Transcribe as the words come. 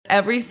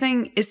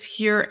everything is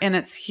here and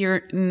it's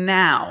here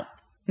now,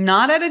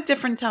 not at a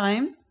different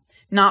time,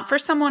 not for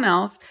someone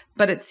else,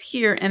 but it's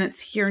here and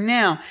it's here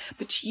now.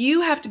 But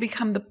you have to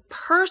become the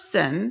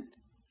person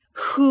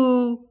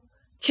who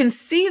can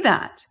see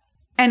that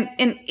and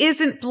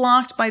isn't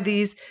blocked by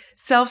these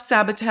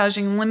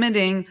self-sabotaging,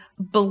 limiting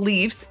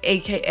beliefs,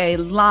 aka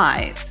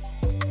lies.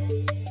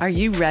 Are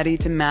you ready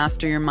to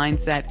master your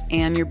mindset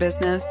and your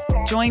business?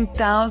 Join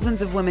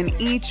thousands of women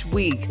each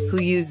week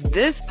who use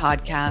this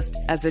podcast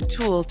as a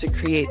tool to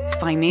create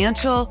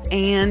financial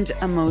and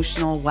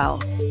emotional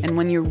wealth. And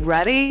when you're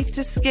ready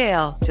to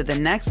scale to the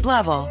next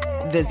level,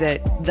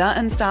 visit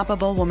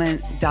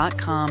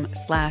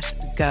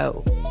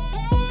theunstoppablewoman.com/go.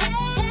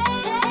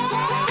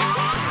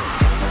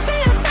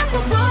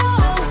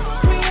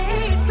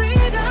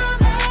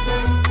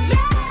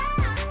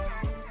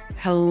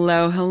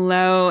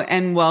 Hello,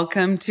 and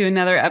welcome to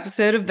another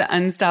episode of the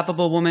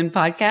Unstoppable Woman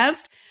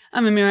podcast.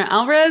 I'm Amira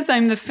Alvarez.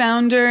 I'm the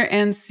founder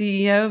and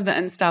CEO of the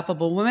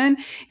Unstoppable Woman,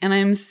 and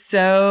I'm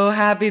so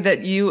happy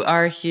that you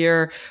are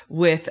here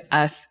with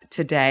us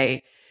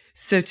today.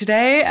 So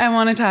today I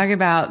want to talk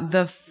about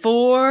the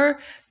 4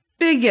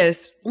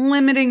 biggest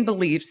limiting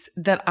beliefs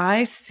that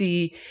I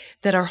see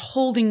that are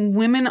holding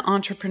women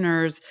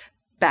entrepreneurs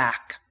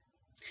back.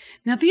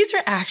 Now, these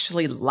are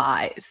actually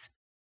lies.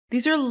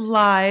 These are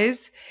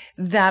lies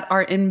that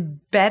are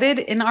embedded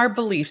in our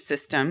belief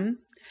system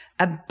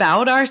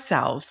about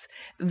ourselves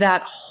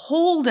that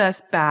hold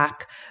us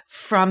back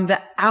from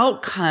the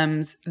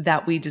outcomes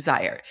that we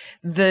desire,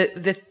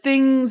 the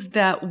things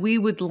that we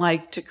would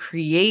like to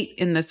create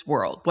in this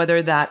world,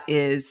 whether that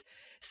is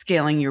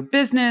scaling your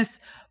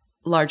business,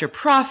 larger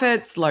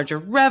profits, larger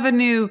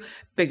revenue,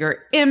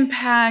 bigger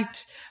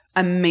impact,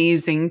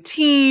 amazing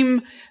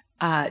team,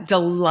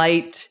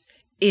 delight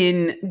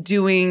in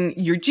doing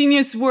your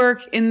genius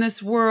work in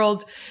this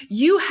world.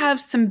 You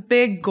have some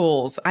big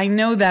goals. I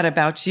know that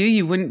about you.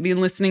 You wouldn't be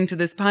listening to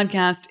this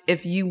podcast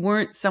if you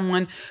weren't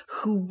someone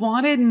who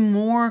wanted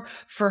more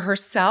for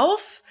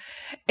herself,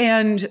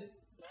 and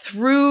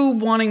through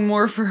wanting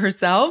more for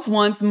herself,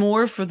 wants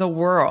more for the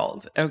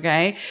world.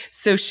 Okay.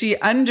 So you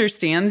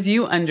understand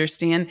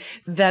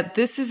that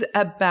this is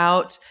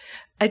about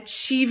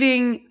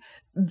achieving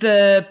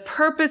the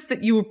purpose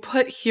that you were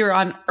put here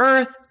on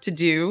earth to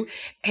do,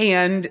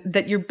 and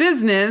that your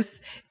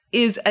business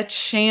is a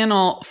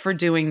channel for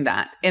doing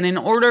that. And in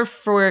order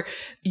for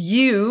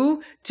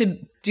you to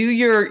do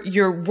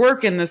your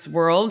work in this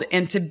world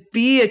and to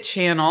be a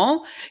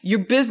channel, your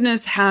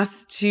business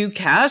has to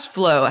cash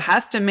flow,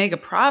 has to make a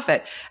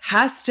profit,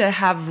 has to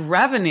have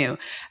revenue,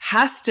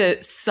 has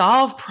to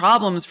solve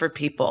problems for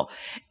people.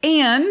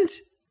 And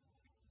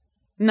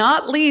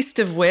not least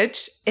of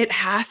which, it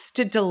has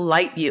to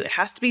delight you. It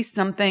has to be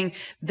something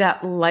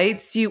that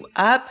lights you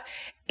up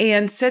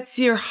and sets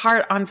your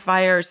heart on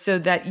fire so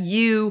that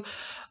you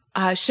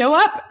show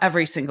up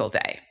every single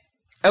day.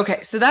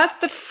 Okay, so that's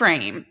the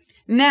frame.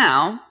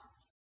 Now,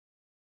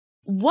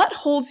 what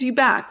holds you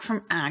back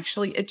from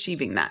actually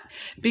achieving that?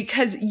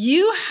 Because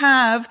you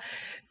have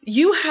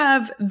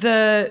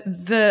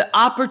the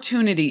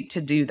opportunity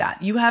to do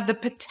that. You have the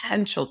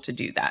potential to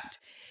do that.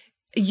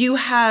 You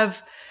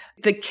have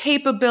the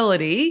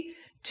capability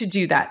to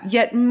do that.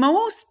 Yet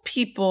most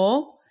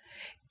people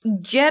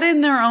get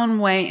in their own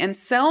way and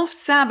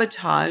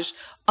self-sabotage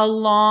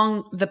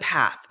along the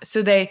path.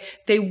 So they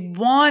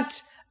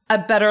want a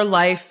better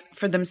life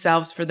for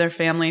themselves, for their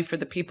family, for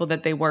the people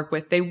that they work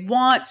with. They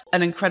want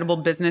an incredible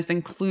business,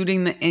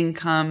 including the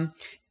income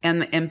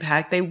and the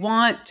impact. They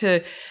want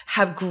to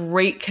have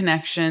great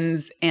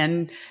connections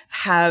and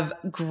have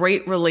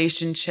great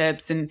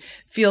relationships and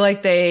feel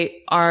like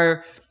they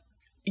are,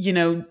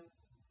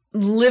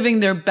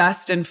 living their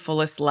best and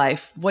fullest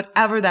life,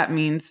 whatever that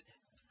means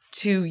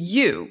to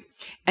you.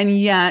 And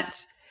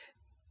yet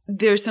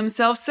there's some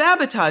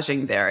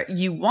self-sabotaging there.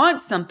 You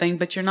want something,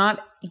 but you're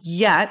not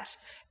yet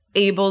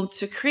able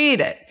to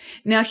create it.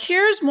 Now,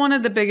 here's one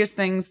of the biggest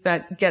things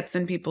that gets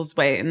in people's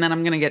way, and then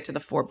I'm going to get to the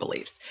 4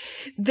 beliefs.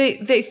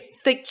 They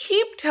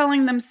keep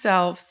telling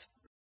themselves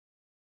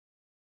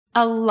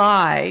a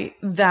lie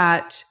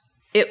that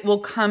it will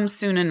come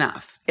soon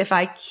enough. If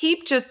I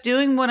keep just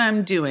doing what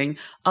I'm doing,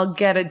 I'll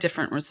get a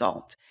different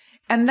result.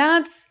 And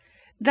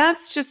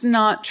that's just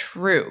not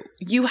true.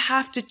 You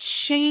have to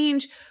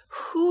change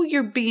who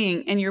you're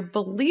being and your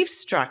belief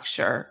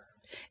structure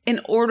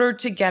in order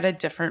to get a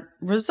different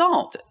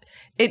result.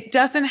 It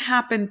doesn't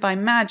happen by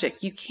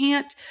magic. You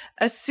can't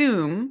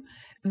assume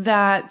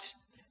that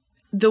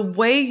the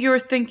way you're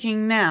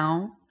thinking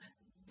now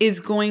is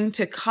going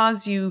to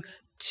cause you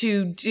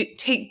to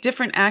take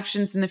different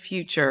actions in the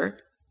future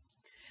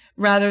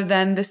rather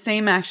than the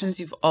same actions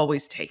you've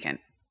always taken,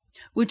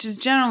 which is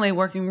generally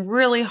working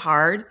really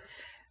hard,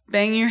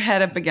 banging your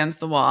head up against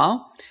the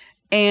wall,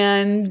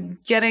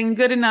 and getting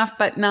good enough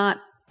but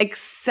not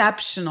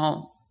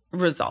exceptional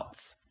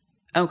results.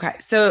 Okay,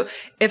 so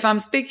if I'm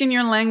speaking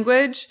your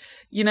language,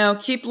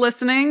 keep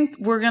listening.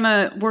 We're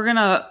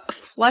gonna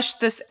flesh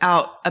this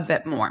out a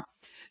bit more.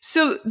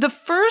 So the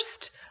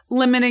first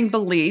limiting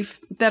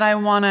belief that I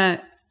want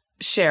to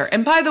share.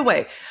 And by the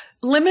way,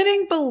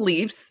 limiting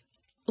beliefs,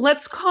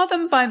 let's call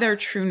them by their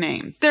true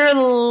name. They're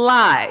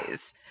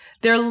lies.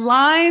 They're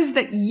lies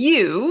that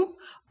you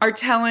are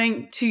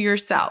telling to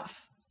yourself.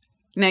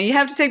 Now, you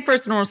have to take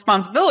personal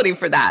responsibility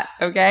for that,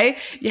 okay?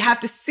 You have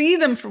to see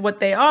them for what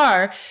they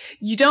are.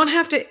 You don't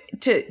have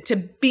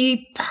to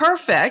be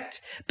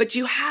perfect, but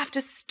you have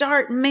to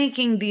start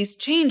making these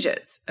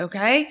changes,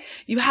 okay?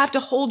 You have to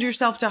hold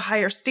yourself to a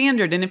higher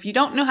standard. And if you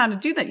don't know how to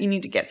do that, you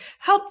need to get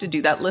help to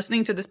do that.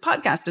 Listening to this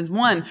podcast is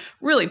one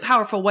really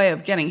powerful way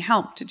of getting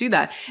help to do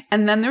that.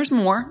 And then there's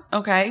more,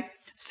 okay?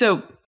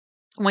 So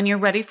when you're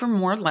ready for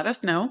more, let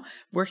us know.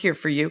 We're here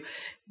for you.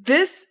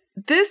 This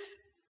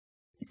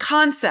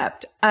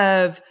concept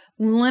of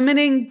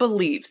limiting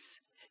beliefs,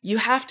 you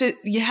have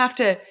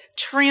to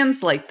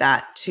translate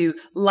that to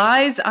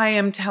lies I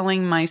am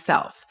telling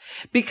myself.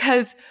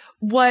 Because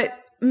what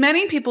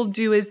many people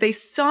do is they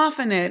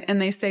soften it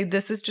and they say,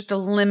 this is just a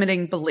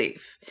limiting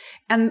belief.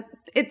 And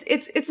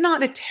it's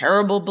not a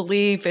terrible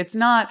belief. It's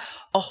not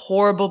a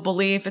horrible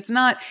belief.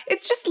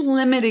 It's just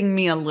limiting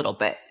me a little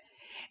bit.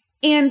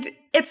 And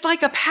it's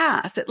like a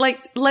pass. It like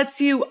lets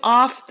you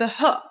off the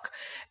hook.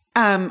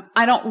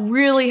 I don't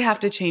really have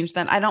to change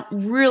that. I don't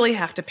really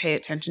have to pay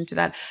attention to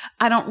that.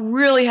 I don't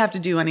really have to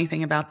do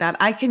anything about that.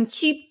 I can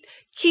keep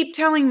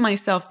telling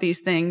myself these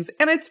things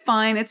and it's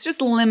fine. It's just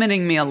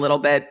limiting me a little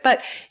bit.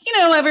 But,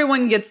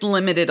 everyone gets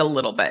limited a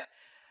little bit.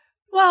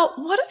 Well,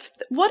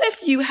 what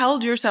if you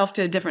held yourself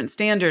to a different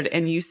standard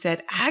and you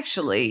said,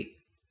 actually,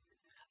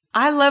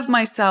 I love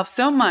myself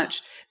so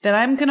much that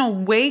I'm going to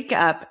wake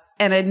up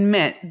and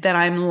admit that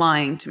I'm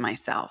lying to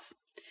myself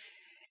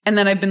and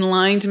that I've been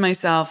lying to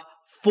myself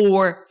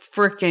for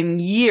frickin'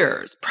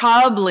 years,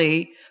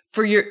 probably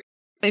for your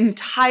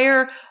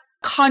entire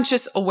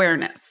conscious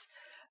awareness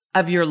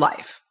of your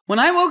life. When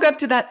I woke up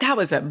to that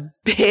was a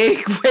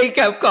big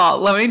wake-up call.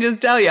 Let me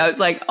just tell you, I was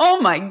like,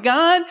 oh my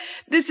God,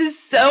 this is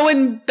so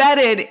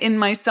embedded in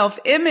my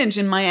self-image,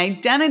 in my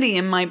identity,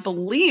 in my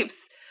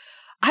beliefs.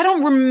 I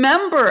don't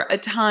remember a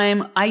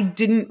time I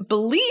didn't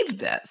believe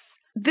this.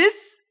 This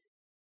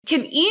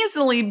can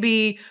easily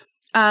be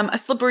a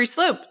slippery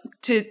slope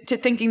to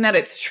thinking that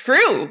it's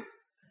true.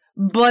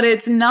 But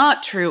it's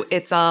not true.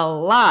 It's a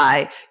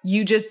lie.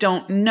 You just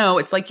don't know.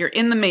 It's like you're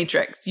in the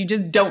Matrix. You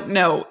just don't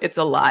know it's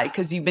a lie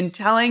because you've been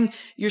telling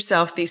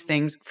yourself these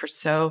things for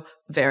so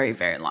very,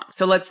 very long.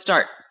 So let's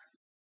start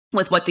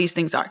with what these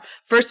things are.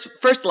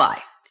 First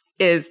lie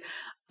is,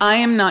 I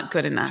am not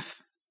good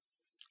enough.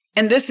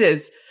 And this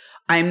is,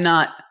 I'm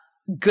not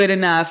good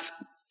enough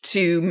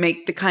to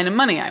make the kind of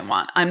money I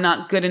want. I'm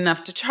not good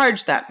enough to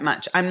charge that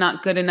much. I'm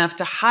not good enough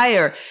to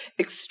hire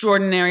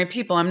extraordinary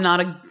people. I'm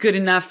not good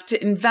enough to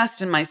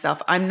invest in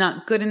myself. I'm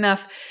not good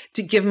enough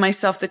to give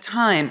myself the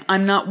time.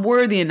 I'm not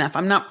worthy enough.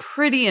 I'm not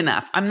pretty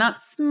enough. I'm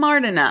not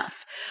smart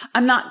enough.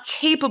 I'm not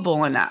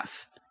capable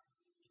enough.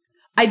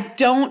 I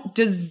don't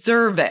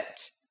deserve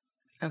it.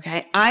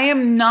 Okay? I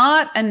am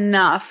not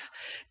enough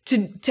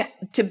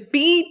to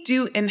be,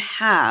 do, and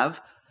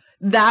have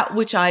that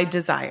which I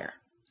desire.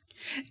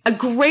 A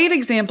great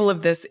example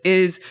of this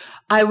is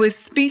I was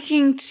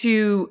speaking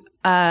to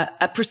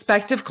a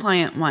prospective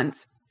client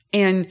once,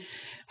 and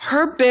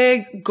her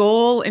big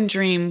goal and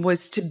dream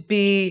was to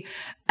be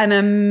an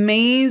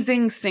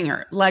amazing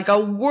singer, like a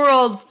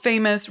world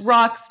famous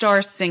rock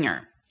star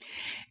singer.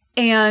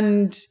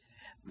 And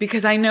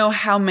because I know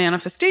how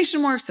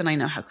manifestation works and I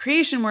know how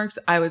creation works,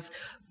 I was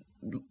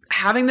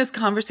having this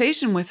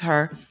conversation with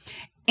her.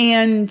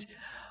 And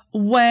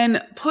when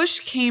push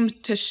came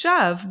to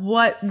shove,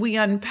 what we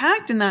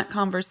unpacked in that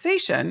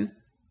conversation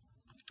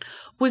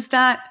was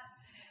that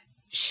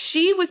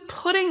she was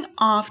putting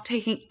off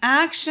taking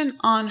action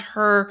on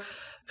her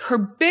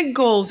big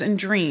goals and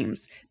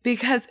dreams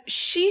because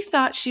she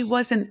thought she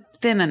wasn't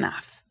thin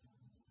enough.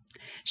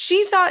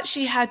 She thought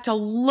she had to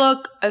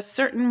look a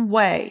certain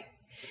way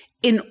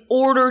in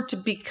order to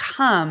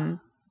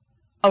become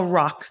a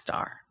rock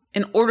star,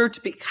 in order to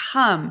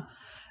become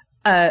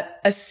a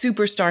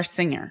superstar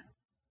singer.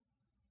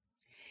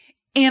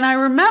 And I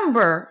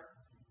remember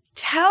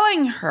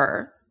telling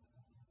her,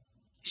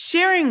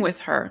 sharing with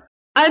her,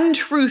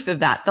 untruth of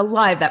that, the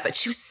lie of that, but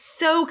she was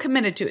so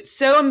committed to it,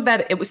 so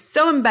embedded. It was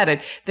so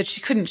embedded that she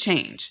couldn't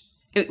change.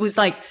 It was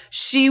like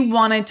she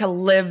wanted to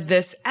live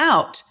this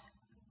out.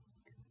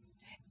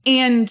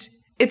 And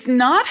it's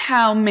not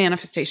how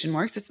manifestation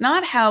works. It's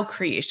not how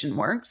creation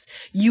works.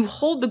 You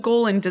hold the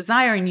goal and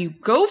desire and you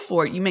go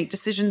for it. You make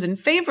decisions in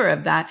favor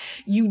of that.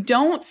 You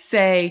don't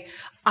say,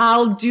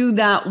 I'll do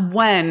that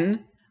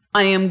when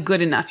I am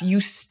good enough.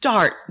 You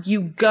start,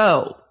 you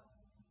go.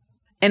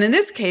 And in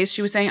this case,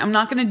 she was saying, I'm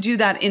not going to do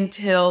that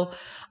until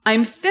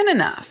I'm thin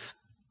enough.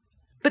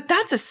 But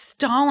that's a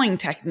stalling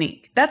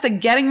technique. That's a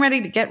getting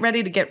ready to get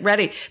ready to get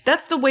ready.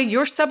 That's the way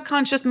your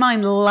subconscious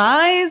mind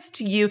lies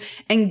to you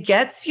and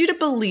gets you to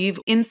believe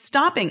in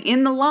stopping,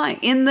 in the lie,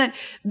 in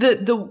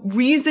the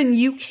reason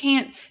you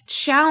can't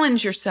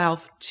challenge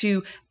yourself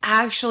to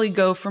actually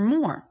go for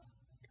more.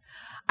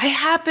 I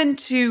happen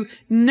to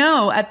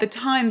know at the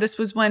time, this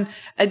was when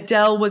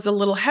Adele was a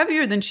little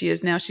heavier than she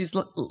is now. She's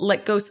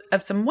let go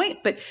of some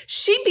weight, but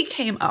she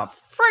became a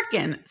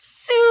freaking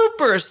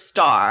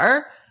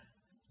superstar,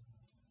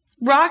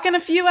 rocking a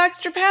few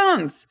extra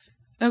pounds.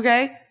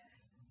 Okay.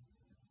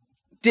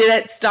 Did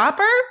it stop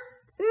her?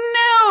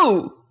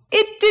 No,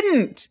 it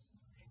didn't.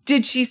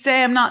 Did she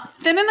say I'm not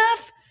thin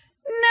enough?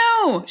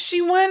 No, she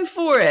went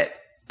for it.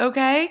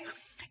 Okay.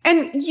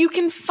 And you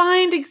can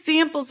find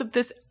examples of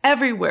this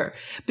everywhere,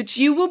 but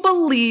you will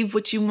believe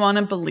what you want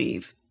to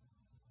believe,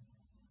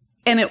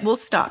 and it will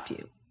stop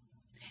you.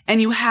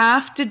 And you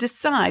have to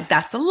decide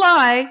that's a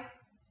lie.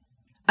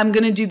 I'm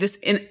going to do this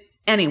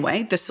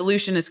anyway. The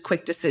solution is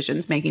quick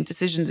decisions, making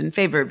decisions in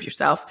favor of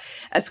yourself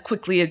as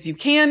quickly as you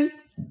can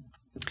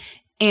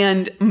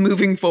and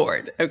moving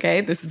forward.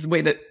 Okay. This is the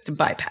way to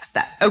bypass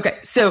that. Okay.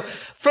 So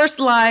first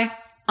lie,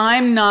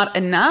 I'm not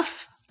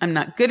enough. I'm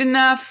not good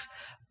enough.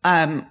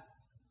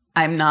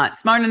 I'm not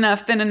smart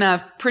enough, thin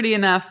enough, pretty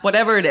enough,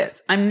 whatever it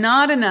is. I'm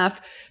not enough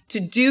to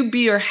do,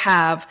 be, or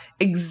have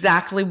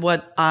exactly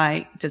what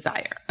I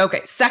desire.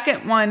 Okay.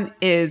 Second one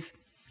is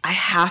I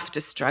have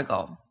to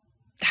struggle.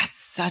 That's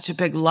such a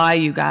big lie,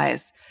 you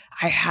guys.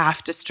 I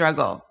have to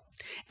struggle.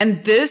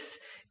 And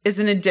this is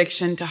an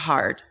addiction to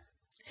hard.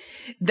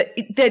 That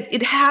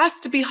it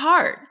has to be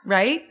hard,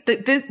 right?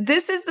 That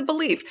this is the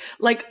belief.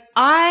 Like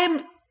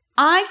I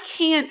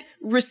can't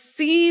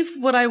receive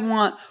what I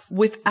want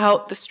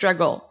without the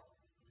struggle.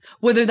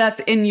 Whether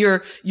that's in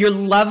your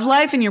love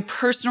life, in your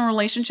personal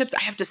relationships,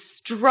 I have to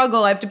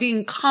struggle. I have to be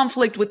in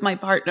conflict with my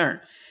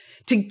partner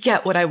to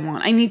get what I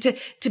want. I need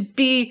to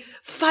be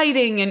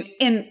fighting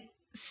and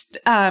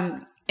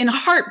in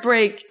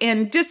heartbreak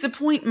and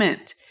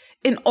disappointment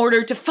in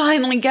order to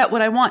finally get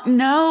what I want.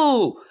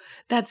 No,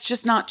 that's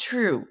just not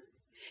true.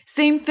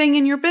 Same thing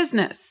in your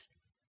business.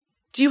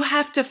 Do you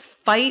have to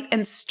fight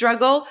and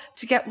struggle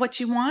to get what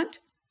you want?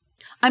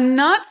 I'm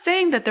not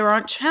saying that there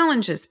aren't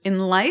challenges in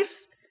life,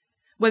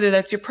 whether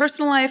that's your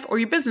personal life or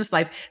your business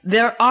life.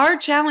 There are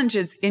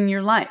challenges in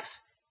your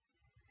life.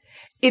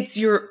 It's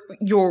your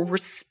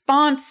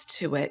response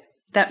to it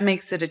that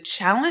makes it a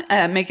challenge,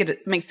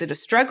 makes it a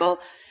struggle,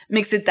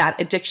 makes it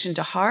that addiction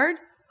to hard,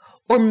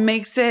 or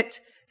makes it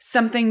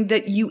something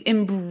that you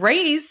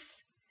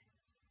embrace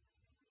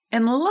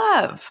and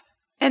love,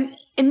 and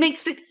it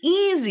makes it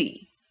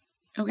easy.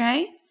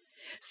 Okay?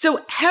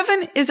 So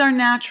heaven is our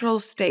natural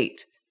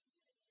state.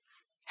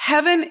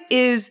 Heaven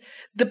is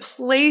the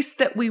place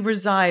that we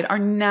reside, our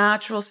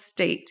natural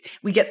state.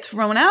 We get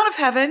thrown out of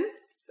heaven.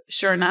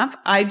 Sure enough,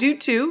 I do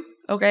too.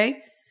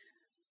 Okay.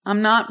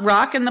 I'm not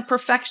rocking the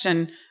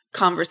perfection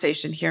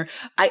conversation here.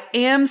 I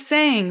am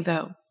saying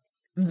though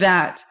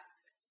that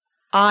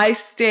I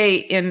stay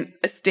in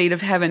a state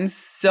of heaven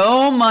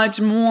so much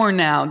more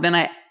now than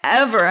I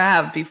ever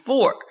have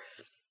before,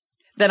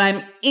 that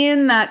I'm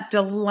in that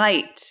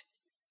delight,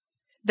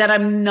 that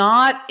I'm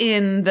not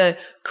in the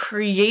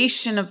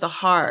creation of the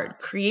hard,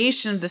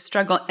 creation of the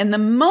struggle. And the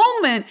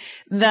moment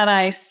that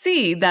I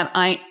see that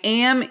I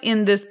am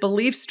in this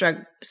belief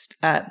structure,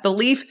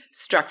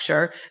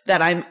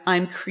 that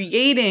I'm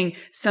creating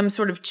some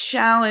sort of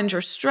challenge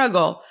or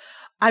struggle,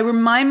 I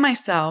remind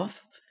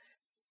myself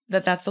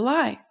that that's a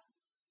lie.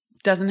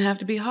 It doesn't have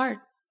to be hard.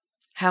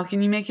 How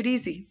can you make it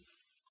easy?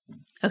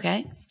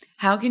 Okay.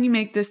 How can you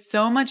make this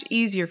so much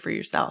easier for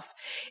yourself?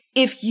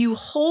 If you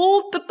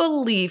hold the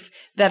belief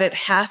that it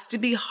has to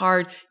be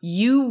hard,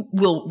 you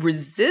will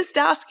resist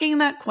asking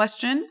that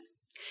question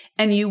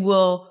and you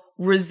will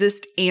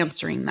resist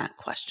answering that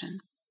question.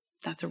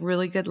 That's a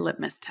really good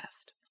litmus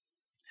test.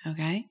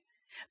 Okay?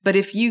 But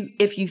if you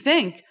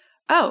think,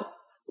 oh,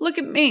 look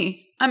at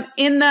me, I'm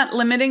in that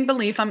limiting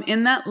belief, I'm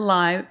in that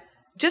lie,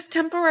 just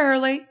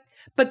temporarily.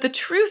 But the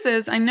truth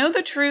is, I know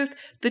the truth.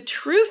 The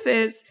truth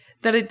is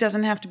that it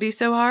doesn't have to be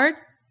so hard,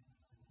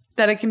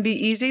 that it can be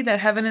easy,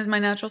 that heaven is my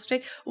natural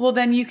state. Well,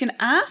 then you can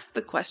ask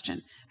the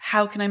question,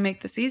 how can I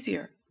make this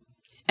easier?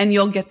 And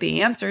you'll get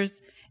the answers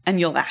and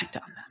you'll act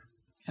on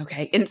them.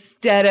 Okay?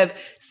 Instead of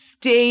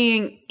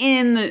staying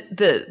in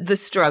the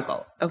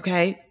struggle.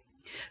 Okay?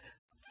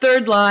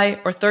 Third lie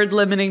or third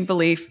limiting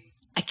belief,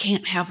 I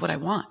can't have what I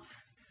want.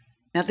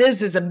 Now,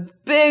 this is a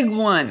big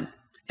one,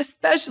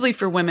 especially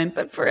for women,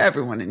 but for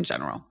everyone in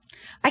general.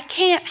 I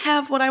can't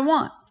have what I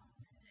want.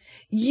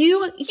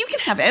 You can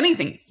have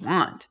anything you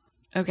want,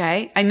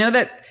 okay? I know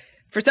that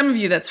for some of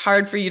you that's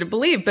hard for you to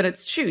believe, but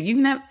it's true. You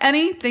can have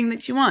anything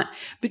that you want,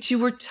 but you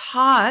were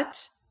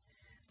taught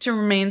to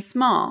remain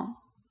small.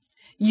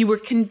 You were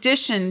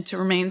conditioned to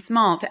remain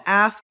small,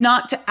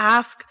 not to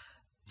ask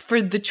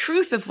for the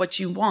truth of what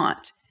you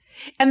want.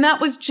 And that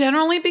was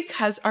generally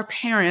because our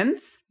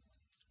parents,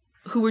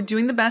 who were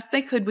doing the best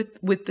they could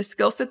with the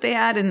skills that they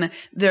had and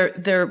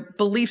their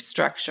belief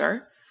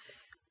structure,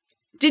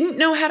 didn't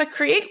know how to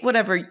create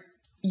whatever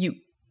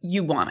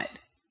you wanted.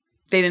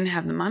 They didn't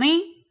have the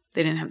money.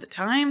 They didn't have the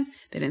time.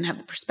 They didn't have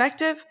the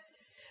perspective.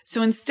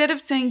 So instead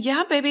of saying,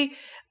 yeah, baby,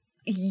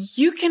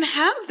 you can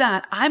have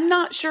that. I'm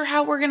not sure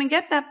how we're going to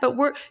get that, but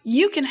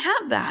you can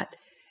have that.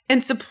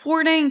 And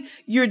supporting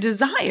your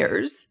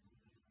desires,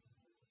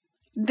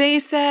 They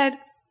said,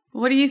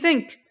 what do you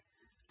think?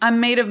 I'm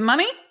made of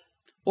money?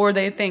 Or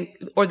they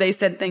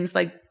said things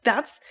like,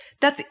 that's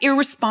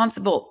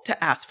irresponsible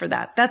to ask for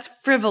that. That's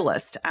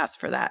frivolous to ask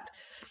for that.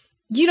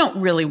 You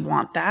don't really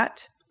want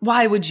that.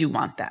 Why would you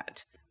want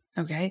that?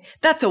 Okay.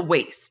 That's a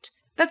waste.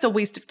 That's a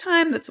waste of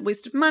time. That's a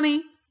waste of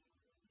money.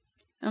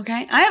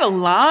 Okay. I had a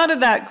lot of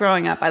that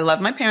growing up. I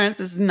love my parents.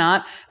 This is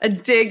not a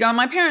dig on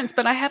my parents,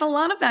 but I had a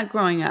lot of that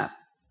growing up.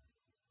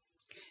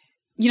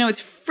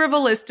 It's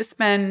frivolous to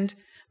spend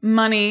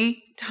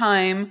money,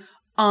 time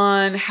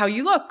on how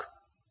you look.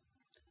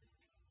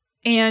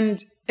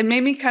 And it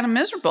made me kind of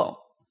miserable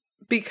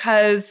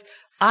because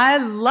I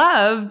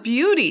love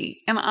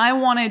beauty and I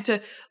wanted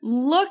to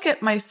look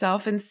at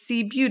myself and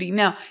see beauty.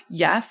 Now,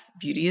 yes,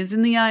 beauty is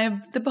in the eye of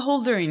the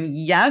beholder. And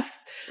yes,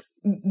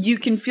 you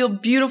can feel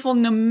beautiful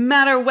no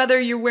matter whether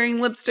you're wearing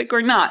lipstick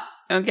or not.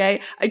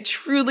 Okay. I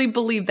truly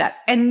believe that.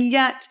 And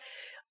yet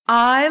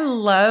I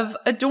love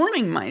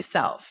adorning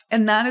myself.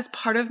 And that is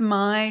part of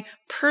my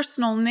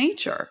personal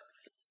nature.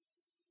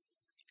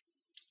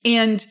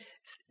 And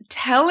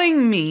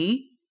telling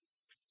me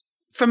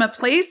from a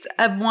place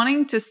of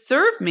wanting to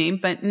serve me,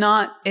 but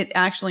not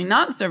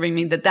serving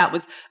me, that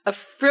was a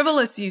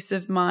frivolous use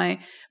of my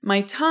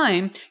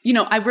time.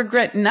 I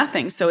regret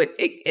nothing. So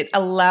it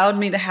allowed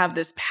me to have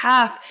this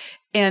path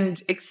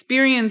and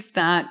experience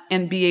that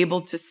and be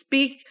able to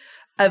speak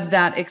of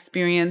that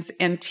experience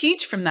and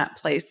teach from that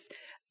place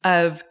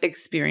of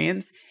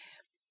experience.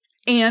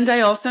 And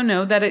I also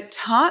know that it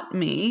taught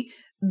me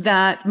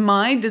that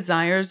my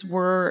desires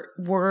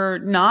were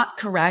not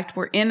correct,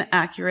 were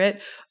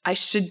inaccurate. I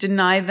should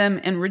deny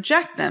them and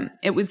reject them.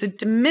 It was a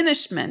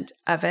diminishment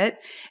of it.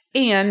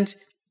 And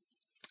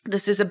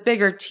this is a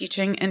bigger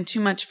teaching and too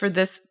much for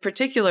this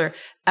particular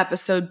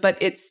episode, but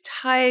it's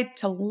tied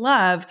to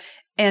love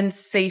and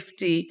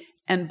safety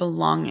and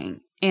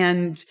belonging.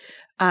 And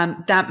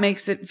that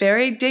makes it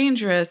very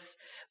dangerous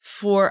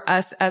for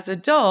us as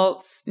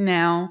adults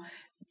now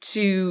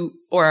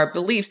or our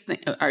beliefs,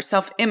 our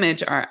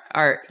self-image,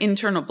 our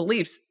internal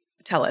beliefs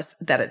tell us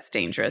that it's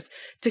dangerous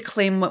to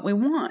claim what we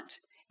want.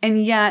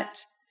 And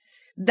yet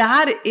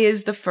that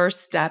is the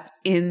first step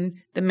in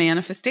the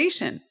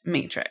manifestation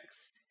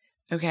matrix.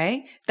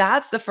 Okay.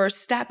 That's the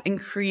first step in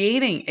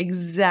creating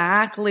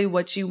exactly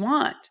what you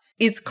want.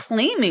 It's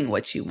claiming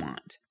what you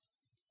want.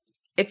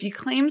 If you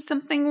claim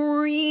something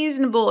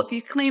reasonable, if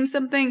you claim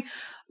something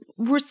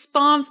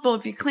responsible,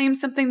 if you claim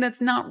something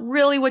that's not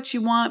really what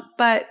you want,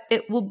 but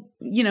it will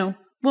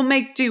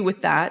make do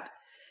with that,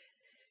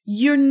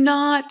 you're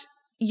not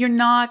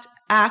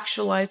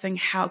actualizing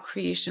how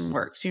creation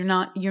works. You're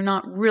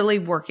not really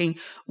working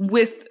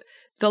with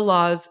the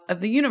laws of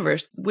the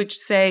universe, which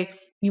say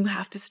you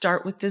have to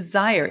start with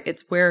desire.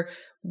 It's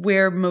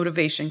where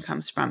motivation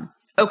comes from.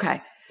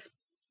 Okay.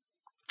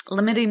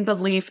 Limiting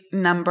belief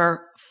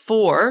number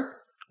 4,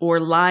 or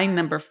lie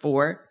number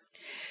 4.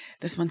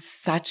 This one's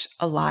such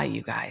a lie,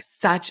 you guys.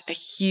 Such a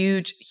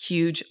huge,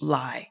 huge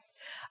lie.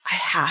 I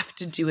have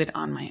to do it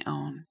on my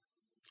own.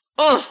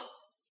 Oh,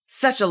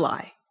 such a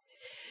lie.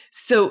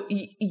 So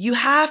you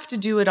have to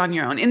do it on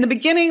your own. In the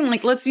beginning,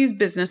 let's use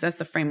business as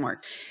the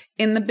framework.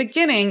 In the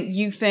beginning,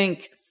 you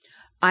think,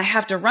 I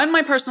have to run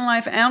my personal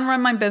life and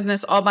run my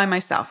business all by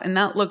myself. And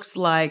that looks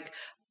like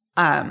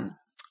I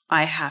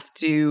have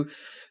to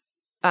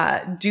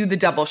do the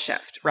double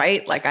shift,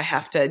 right? Like I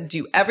have to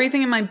do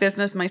everything in my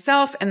business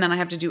myself, and then I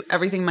have to do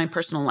everything in my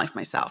personal life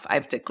myself. I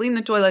have to clean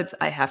the toilets.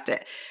 I have to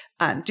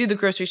do the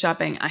grocery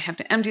shopping. I have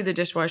to empty the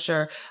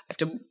dishwasher. I have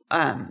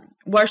to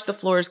wash the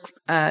floors.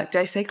 Did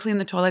I say clean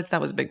the toilets? That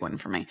was a big one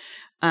for me.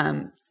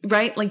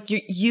 Right? Like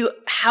you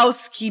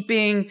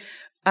housekeeping,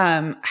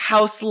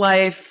 house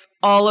life,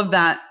 all of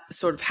that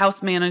sort of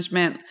house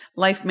management,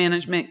 life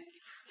management,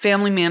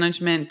 family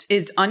management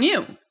is on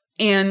you.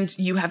 And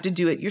you have to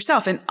do it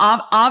yourself. And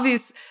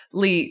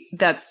obviously,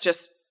 that's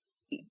just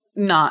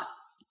not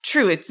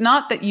true. It's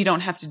not that you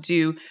don't have to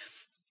do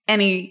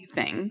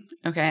anything.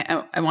 Okay.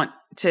 I want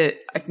to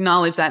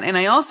acknowledge that. And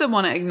I also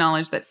want to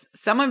acknowledge that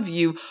some of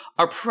you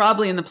are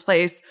probably in the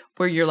place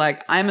where you're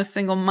like, I'm a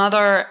single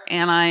mother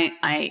and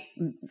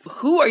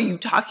who are you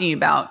talking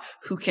about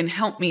who can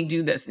help me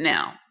do this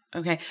now?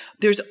 Okay.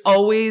 There's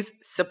always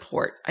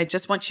support. I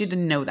just want you to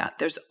know that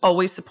there's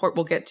always support.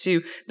 We'll get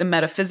to the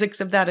metaphysics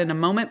of that in a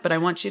moment, but I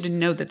want you to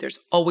know that there's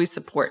always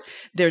support.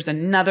 There's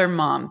another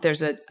mom.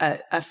 There's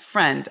a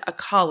friend, a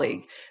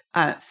colleague,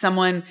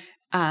 someone,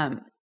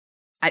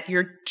 at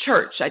your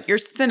church, at your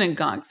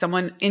synagogue,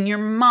 someone in your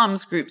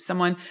mom's group,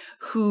 someone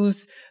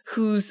who's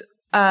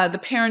the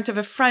parent of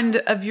a friend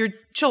of your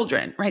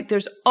children, right?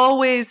 There's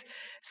always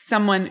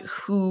someone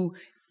who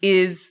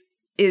is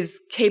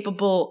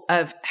capable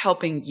of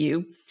helping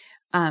you.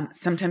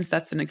 Sometimes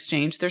that's an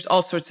exchange. There's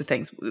all sorts of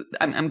things.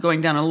 I'm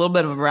going down a little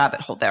bit of a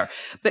rabbit hole there.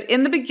 But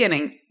in the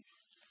beginning,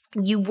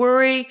 you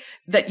worry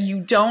that you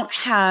don't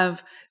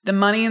have the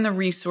money and the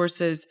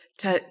resources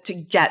to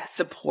get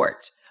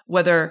support,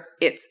 whether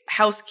it's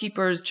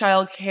housekeepers,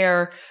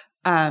 childcare,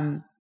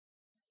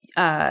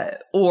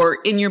 or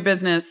in your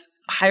business,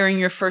 hiring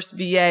your first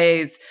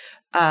VAs,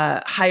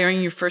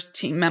 hiring your first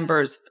team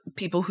members,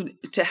 people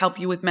to help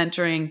you with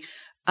mentoring,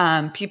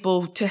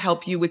 people to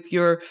help you with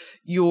your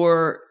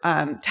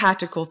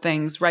tactical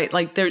things, right?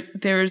 Like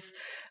there's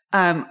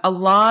a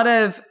lot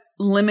of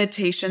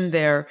limitation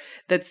there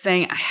that's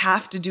saying I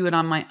have to do it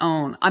on my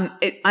own.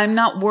 I'm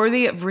not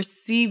worthy of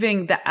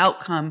receiving the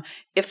outcome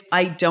if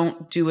I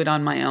don't do it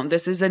on my own.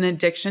 This is an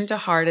addiction to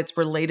heart. It's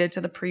related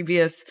to the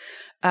previous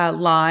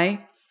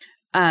lie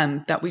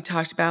that we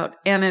talked about,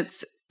 and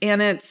it's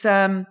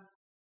a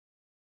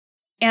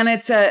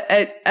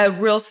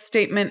real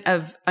statement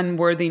of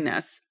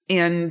unworthiness.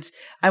 And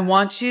I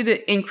want you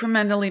to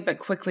incrementally but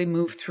quickly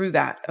move through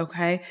that.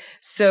 Okay,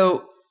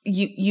 so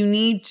you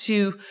need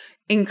to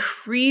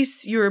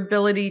increase your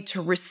ability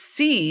to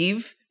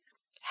receive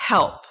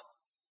help.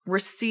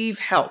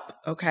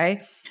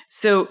 Okay.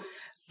 So,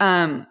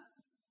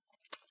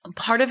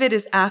 part of it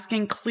is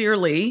asking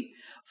clearly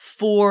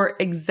for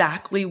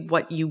exactly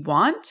what you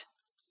want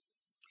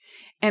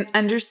and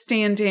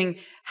understanding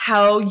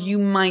how you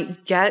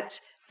might get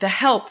the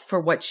help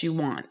for what you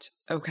want.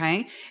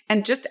 Okay.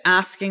 And just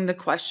asking the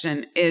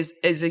question is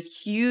a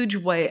huge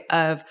way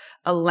of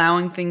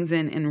allowing things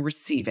in and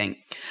receiving.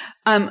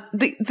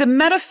 The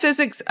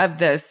metaphysics of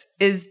this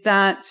is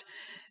that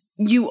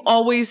you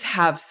always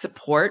have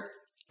support,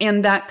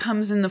 and that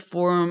comes in the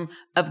form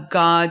of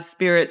God,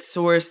 spirit,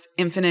 source,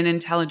 infinite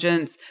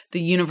intelligence,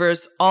 the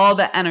universe, all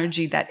the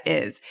energy that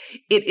is.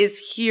 It is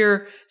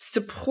here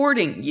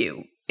supporting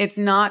you. It's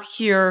not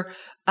here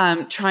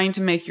trying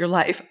to make your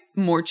life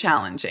more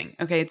challenging.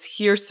 Okay. It's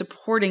here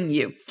supporting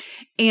you.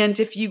 And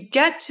if you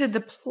get to the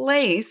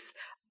place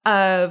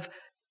of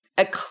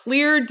a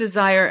clear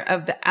desire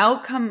of the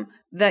outcome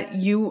that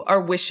you are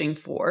wishing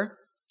for,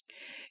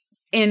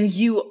 and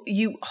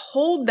you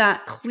hold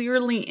that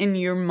clearly in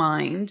your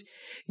mind,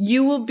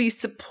 you will be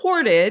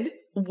supported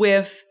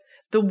with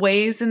the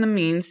ways and the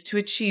means to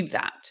achieve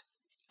that.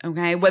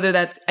 Okay. Whether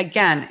that's,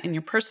 again, in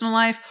your personal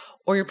life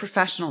or your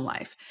professional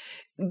life.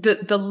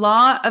 The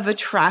law of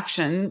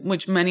attraction,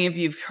 which many of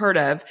you've heard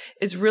of,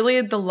 is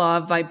really the law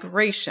of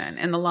vibration.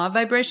 And the law of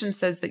vibration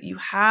says that you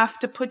have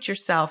to put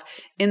yourself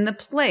in the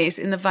place,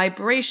 in the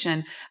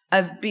vibration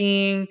of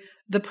being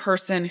the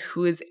person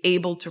who is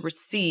able to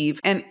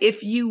receive. And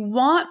if you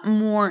want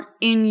more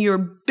in your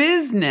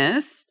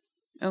business,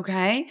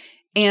 okay,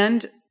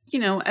 and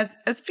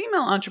as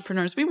female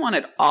entrepreneurs, we want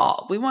it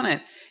all. We want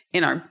it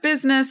in our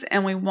business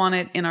and we want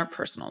it in our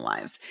personal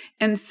lives.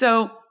 And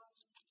so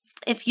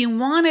if you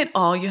want it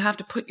all, you have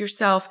to put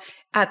yourself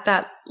at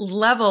that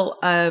level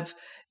of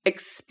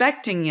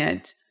expecting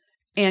it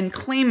and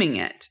claiming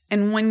it.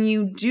 And when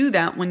you do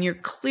that, when you're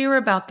clear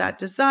about that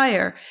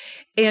desire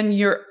and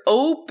you're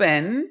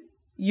open,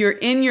 you're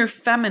in your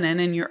feminine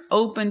and you're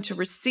open to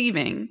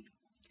receiving,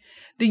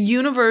 the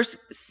universe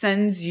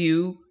sends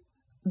you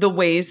the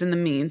ways and the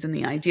means and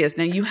the ideas.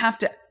 Now you have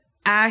to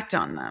act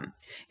on them.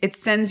 It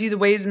sends you the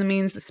ways and the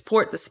means, the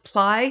support, the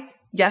supply.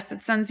 Yes,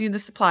 it sends you the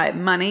supply,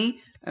 money.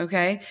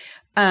 Okay.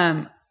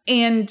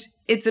 And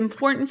it's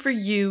important for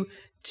you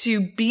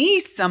to be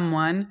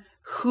someone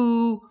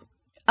who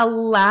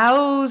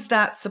allows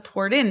that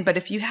support in. But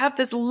if you have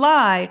this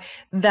lie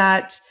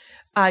that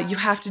you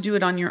have to do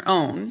it on your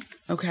own,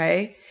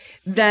 okay,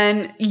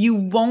 then you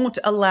won't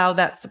allow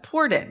that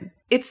support in.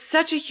 It's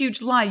such a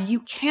huge lie.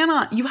 You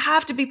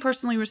have to be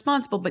personally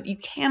responsible, but you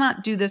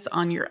cannot do this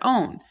on your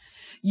own.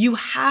 You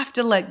have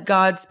to let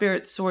God,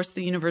 spirit, source,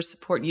 the universe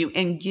support you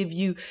and give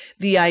you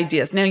the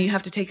ideas. Now you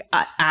have to take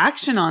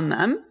action on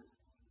them.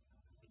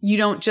 You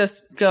don't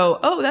just go,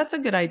 oh, that's a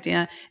good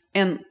idea,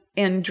 and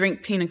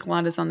drink pina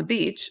coladas on the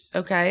beach.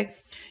 Okay.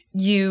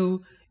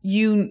 You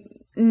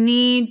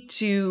need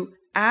to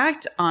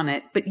act on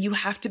it, but you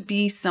have to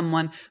be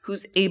someone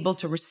who's able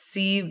to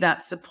receive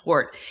that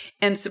support.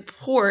 And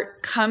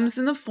support comes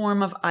in the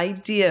form of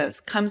ideas,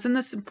 comes in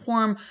the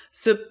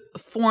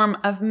form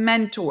of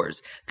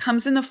mentors,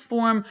 comes in the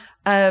form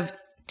of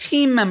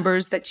team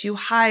members that you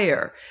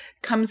hire,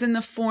 comes in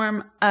the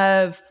form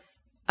of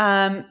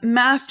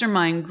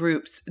mastermind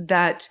groups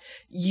that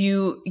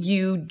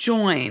you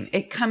join.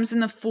 It comes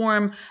in the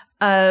form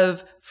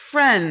of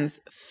friends,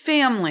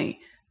 family,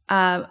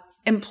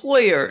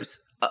 employers,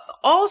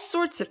 all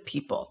sorts of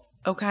people.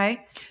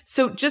 Okay.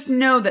 So just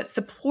know that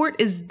support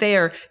is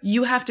there.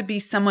 You have to be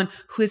someone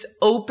who is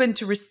open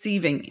to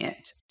receiving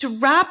it. To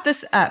wrap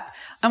this up,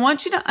 I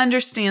want you to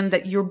understand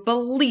that your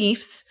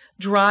beliefs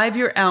drive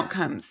your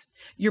outcomes.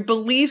 Your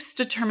beliefs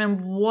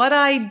determine what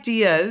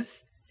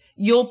ideas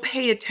you'll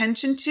pay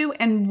attention to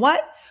and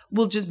what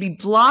will just be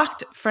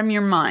blocked from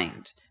your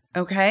mind.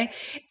 Okay.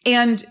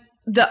 And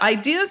the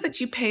ideas that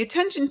you pay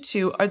attention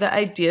to are the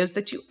ideas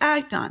that you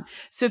act on.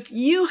 So if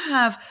you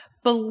have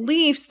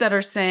beliefs that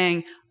are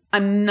saying,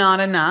 I'm not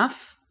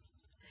enough,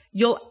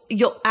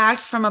 you'll act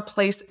from a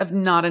place of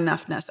not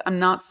enoughness. I'm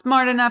not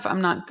smart enough.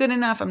 I'm not good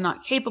enough. I'm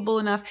not capable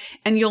enough.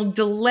 And you'll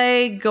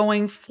delay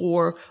going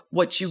for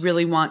what you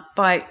really want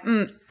by,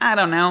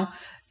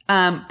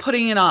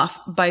 putting it off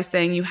by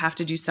saying you have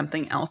to do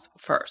something else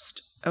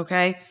first.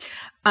 Okay.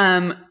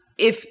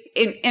 If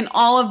in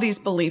all of these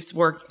beliefs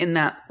work in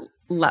that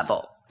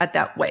level, at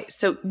that way.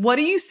 So what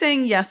are you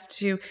saying yes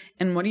to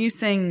and what are you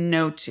saying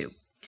no to?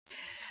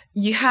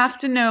 You have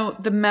to know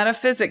the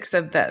metaphysics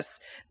of this,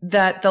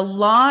 that the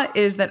law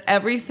is that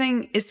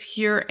everything is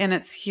here and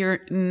it's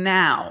here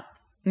now,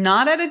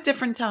 not at a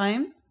different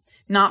time,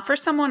 not for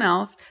someone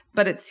else,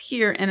 but it's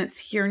here and it's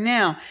here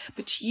now.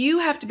 But you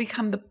have to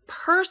become the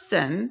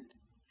person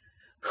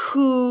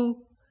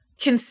who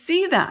can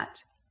see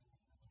that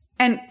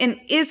and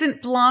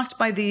isn't blocked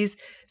by these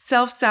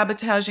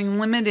self-sabotaging,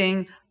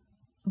 limiting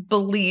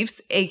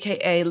beliefs,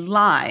 aka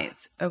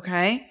lies,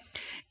 okay?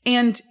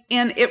 And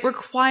it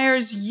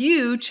requires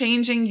you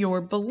changing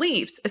your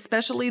beliefs,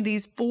 especially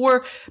these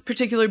 4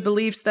 particular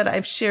beliefs that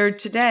I've shared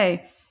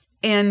today,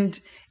 and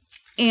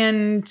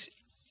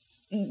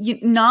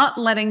not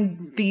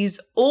letting these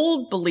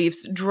old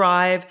beliefs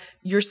drive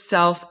your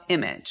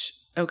self-image,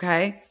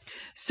 okay?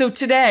 So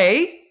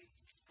today,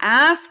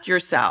 ask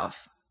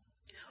yourself,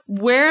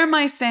 where am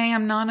I saying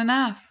I'm not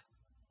enough?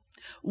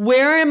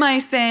 Where am I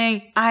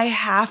saying I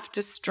have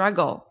to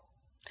struggle?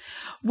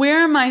 Where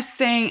am I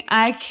saying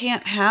I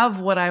can't have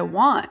what I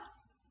want?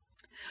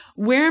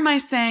 Where am I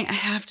saying I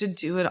have to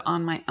do it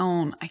on my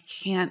own? I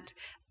can't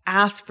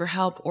ask for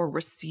help or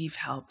receive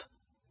help.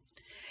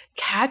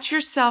 Catch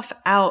yourself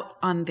out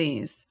on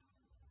these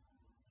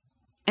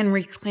and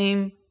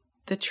reclaim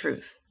the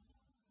truth.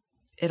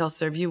 It'll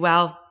serve you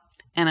well,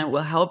 and it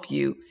will help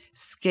you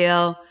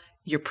scale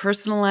your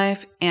personal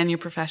life and your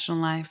professional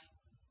life.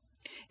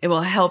 It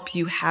will help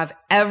you have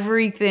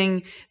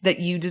everything that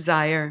you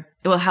desire.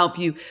 It will help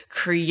you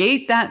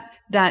create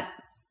that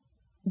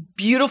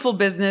beautiful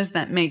business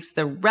that makes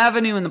the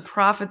revenue and the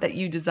profit that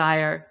you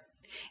desire.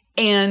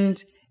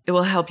 And it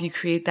will help you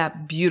create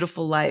that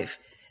beautiful life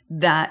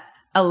that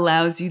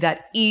allows you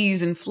that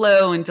ease and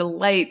flow and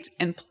delight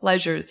and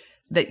pleasure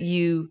that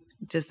you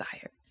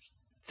desire.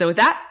 So with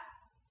that,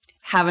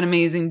 have an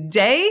amazing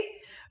day.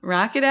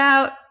 Rock it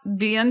out.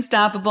 Be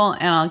unstoppable.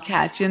 And I'll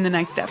catch you in the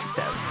next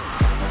episode.